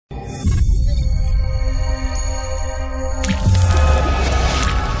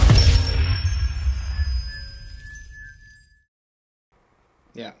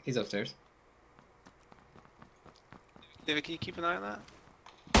Yeah, he's upstairs. David, can you keep an eye on that?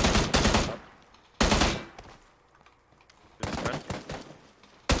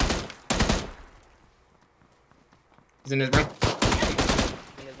 He's in his right.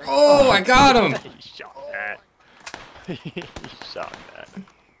 Oh, I got him! He shot that. He shot that.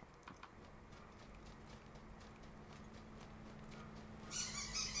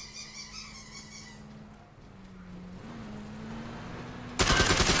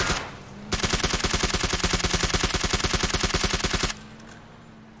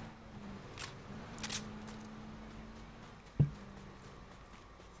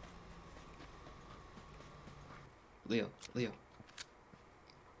 Leo.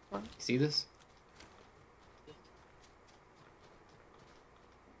 What? You see this?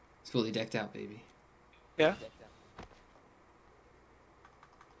 It's fully decked out, baby. Yeah?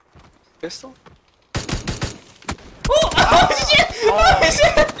 Pistol? Oh shit! Oh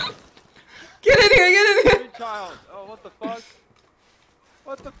shit! Get in here! Good child. Oh, what the fuck?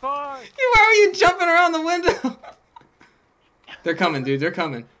 What the fuck? Why were you jumping around the window? They're coming, dude. They're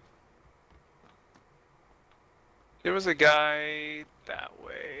coming. There was a guy that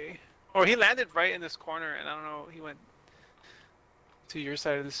way. Or he landed right in this corner, and I don't know, he went to your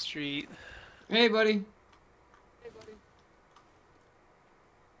side of the street. Hey, buddy.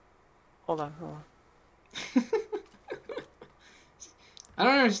 Hold on. I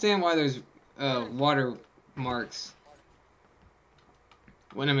don't understand why there's water marks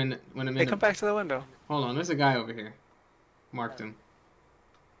when I'm in. Hey, come back to the window. Hold on, there's a guy over here. Marked him.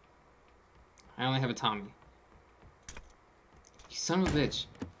 I only have a Tommy. You son of a bitch.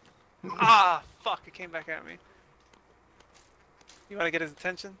 Ah, fuck! It came back at me. You want to get his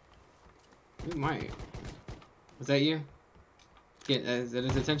attention? We might. Was that you? Is that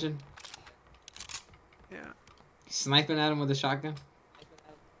his attention? Yeah. Sniping at him with a shotgun?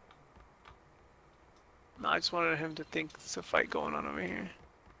 No, I just wanted him to think there's a fight going on over here.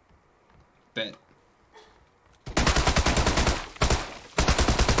 Bet.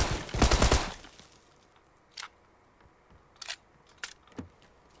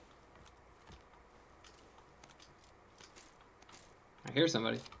 I hear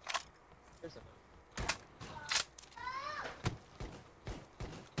somebody.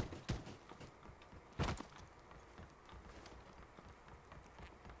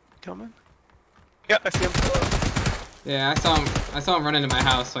 Coming? Yeah, I see him. Yeah, I saw him run into my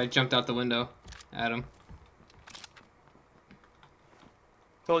house, so I jumped out the window at him.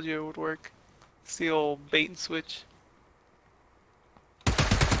 Told you it would work. It's the old bait and switch.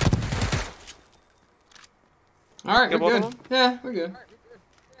 Alright, Get we're both good. of them? Yeah, we're good.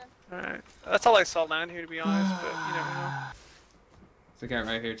 Alright. That's all I saw land here, to be honest, but you never know. There's a guy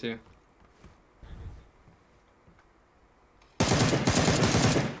right here, too.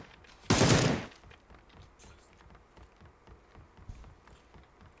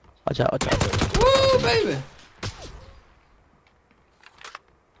 Watch out, watch out. Woo, baby!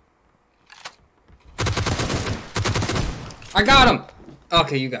 I got him!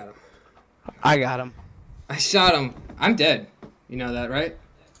 Okay, you got him. I got him. I shot him. I'm dead. You know that, right?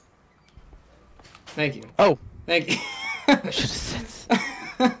 Thank you. Oh. Thank you. I should have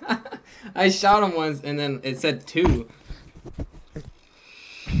said. I shot him once and then it said 2.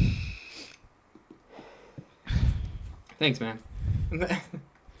 Thanks, man.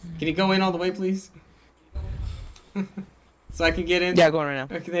 Can you go in all the way, please? So I can get in? Yeah, going right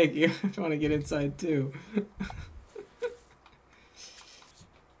now. Okay, thank you. I want to get inside too.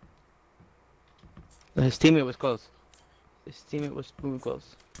 His teammate was close. His teammate was moving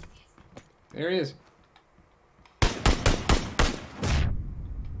close. There he is. I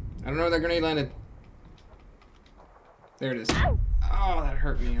don't know where that grenade landed. There it is. Oh, that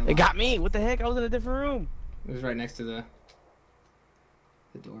hurt me a lot. It got me. What the heck? I was in a different room. It was right next to the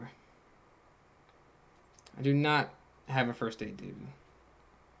door. I do not have a first aid, dude.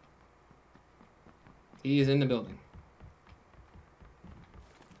 He is in the building.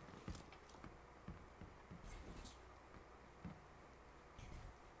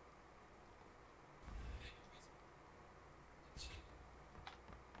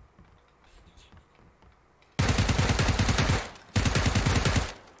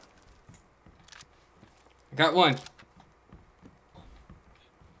 I got one.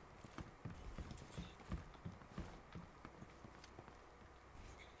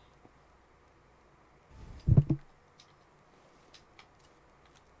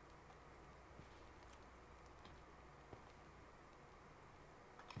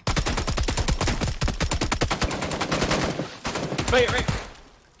 Wait.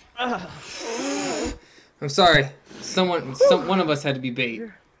 I'm sorry. One of us had to be bait.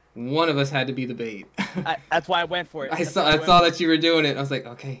 One of us had to be the bait. That's why I went for it. I saw that you were doing it. I was like,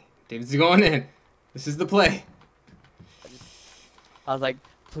 okay, David's going in. This is the play. I was like,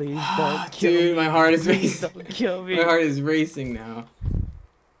 please don't kill Dude, me. my heart is Please racing. don't kill me. My heart is racing now.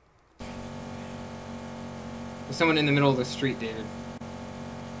 There's someone in the middle of the street, David.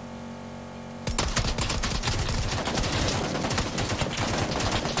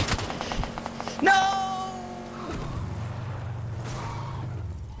 No!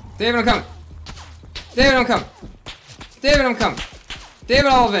 David, I'm coming. David, I'm coming. David, I'm coming. David,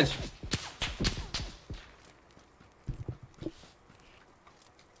 I'll avenge you.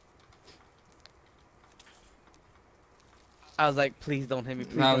 I was like, please don't hit me.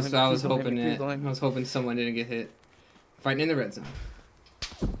 Please I don't was hit me, please don't hit hoping me, please it. don't hit I me. was hoping someone didn't get hit. Fighting in the red zone.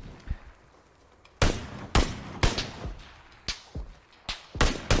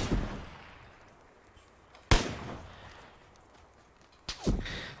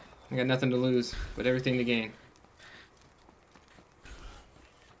 I got nothing to lose, but everything to gain.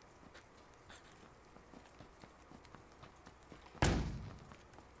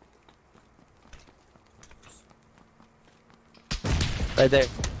 Right there.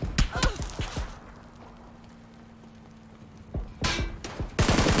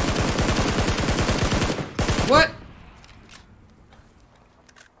 What?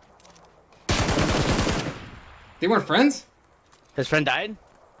 They weren't friends? His friend died?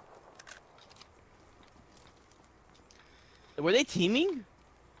 Were they teaming?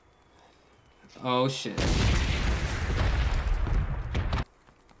 Oh shit.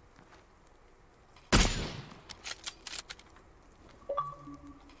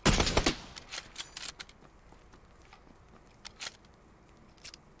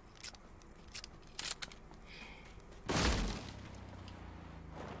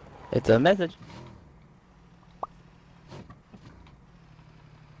 It's a message.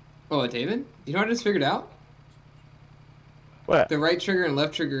 Oh, David? You know what I just figured out? What? The right trigger and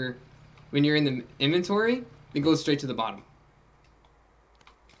left trigger, when you're in the inventory, it goes straight to the bottom.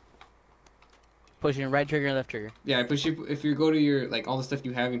 Pushing right trigger and left trigger. Yeah, push you, if you go to your, like, all the stuff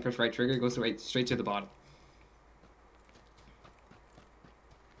you have and push right trigger, it goes straight to the bottom.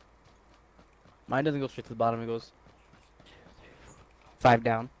 Mine doesn't go straight to the bottom, it goes 5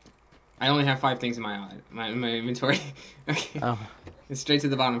 down. I only have 5 things in my inventory. Okay. Oh. It's straight to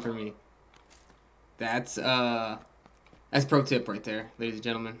the bottom for me. That's pro tip right there, ladies and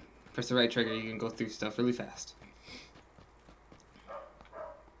gentlemen. Press the right trigger, you can go through stuff really fast.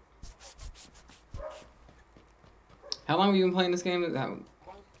 How long have you been playing this game?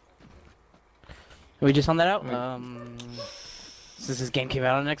 We just found that out? Right. Since this game came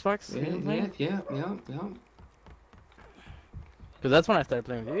out on Xbox? Yeah. Because that's when I started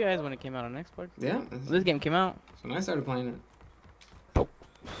playing with you guys, when it came out on Xbox. Yeah. This game came out. So when I started playing it. Oh.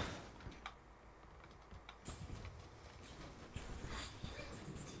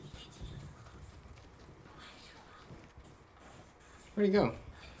 Where'd he go?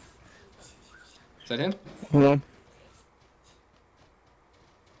 Is that him? Hold on.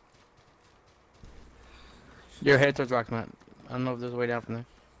 You're headed towards Rocksmart. I don't know if there's a way down from there.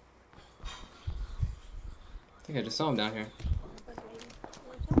 I think I just saw him down here.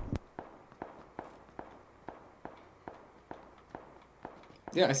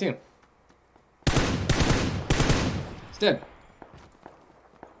 Yeah, I see him. He's dead.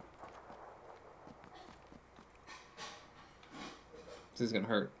 This is gonna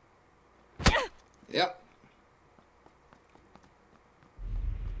hurt. Yep.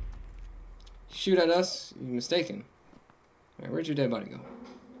 Shoot at us, you're mistaken. Alright, where'd your dead body go?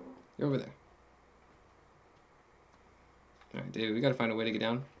 You're over there. Alright, dude, we gotta find a way to get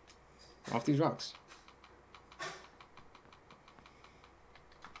down off these rocks.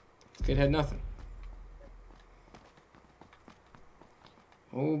 This kid had nothing.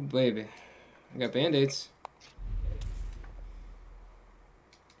 Oh, baby. I got band-aids.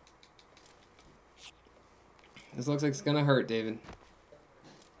 This looks like it's gonna hurt, David.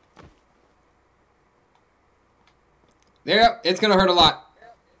 There, it's gonna hurt a lot.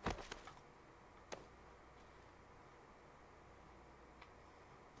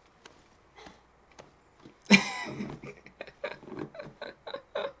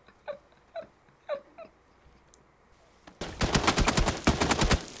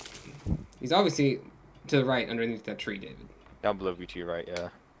 He's obviously to the right underneath that tree, David. Down below you to your right, yeah.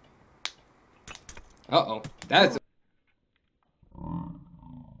 Uh-oh. That's...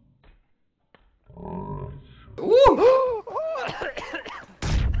 Woo!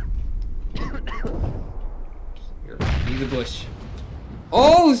 Here, be the bush.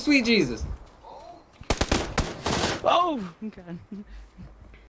 Oh, sweet Jesus. Oh! God.